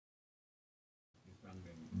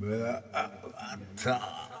Brother,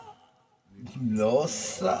 no,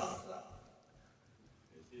 sir.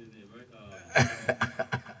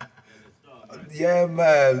 Yeah,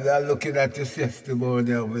 man, I'm looking at your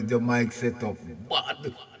testimony with your mic set up.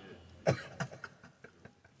 Bad.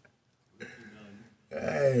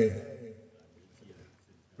 Hey.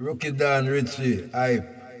 Rookie Dan Richie,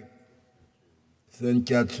 hype. St.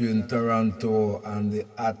 Catherine, Toronto, and the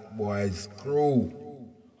Hot Boys crew.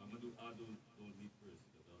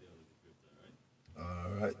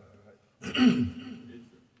 Alright.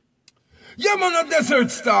 Yeah, man, a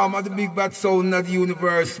Desert Storm at the Big Bad Sound of the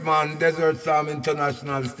universe, man. Desert Storm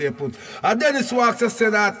International stay put. And Dennis Walker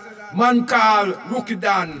said that man called Rookie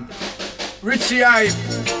Dan, Richie Hype,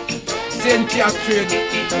 St. Catherine,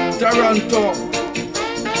 Toronto,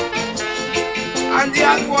 and the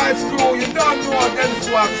Hot Boys crew. You don't know what Dennis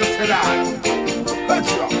Walker said that.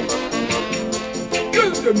 Let's go.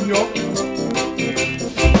 Give them up.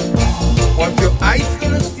 What your eyes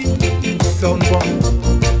gonna see, someone.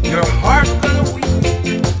 Your heart gonna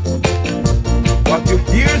weep. What your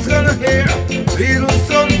ears gonna hear, little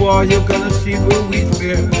son boy, you're gonna shiver with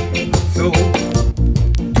fear. So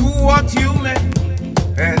do what you may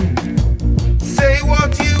and say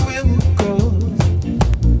what you will, 'cause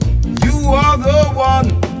you are the one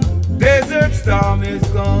Desert Storm is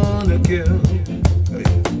gonna kill.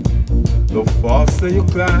 The faster you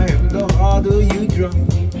climb, the harder you drop.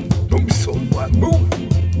 Don't be so bad, move.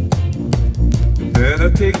 Better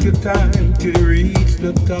take your time to reach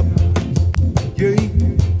the top. Yeah.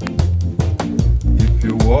 If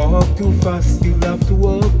you walk too fast, you'll have to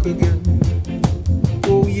walk again.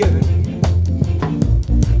 Oh yeah.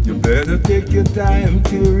 You better take your time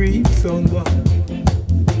to reach someone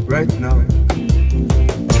right now.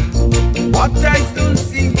 What eyes don't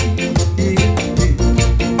see,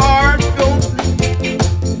 heart don't see.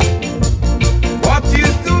 What you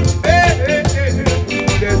stood there,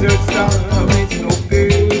 Desert Storm, it's no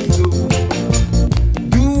fear. So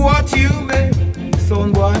do what you may,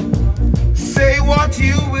 son boy. Say what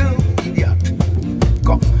you will, idiot.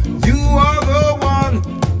 Come, you are the one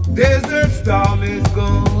Desert Storm is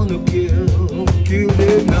gonna kill. Kill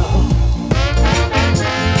them now.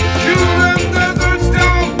 Kill them, Desert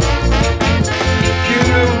Storm. Kill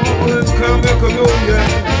them, come back and go, yeah.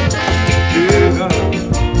 Yeah.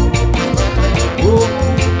 Oh,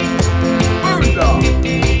 burn down.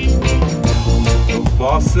 The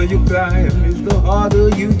faster you climb is the harder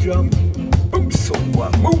you jump. So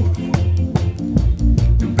what, move.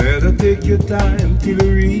 You better take your time till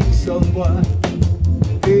you reach someone.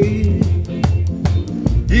 Hey.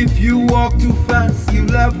 If you walk too fast,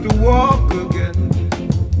 you'll have to walk again.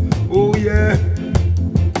 Oh yeah.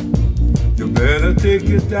 You better take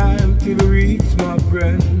your time till you reach, my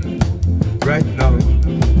friend, right now.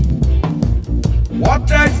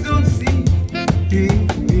 What eyes don't see,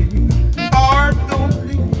 heart don't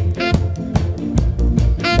think.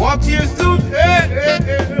 What ears don't hear,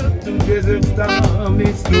 to Desert Storm,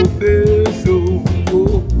 it's no fear.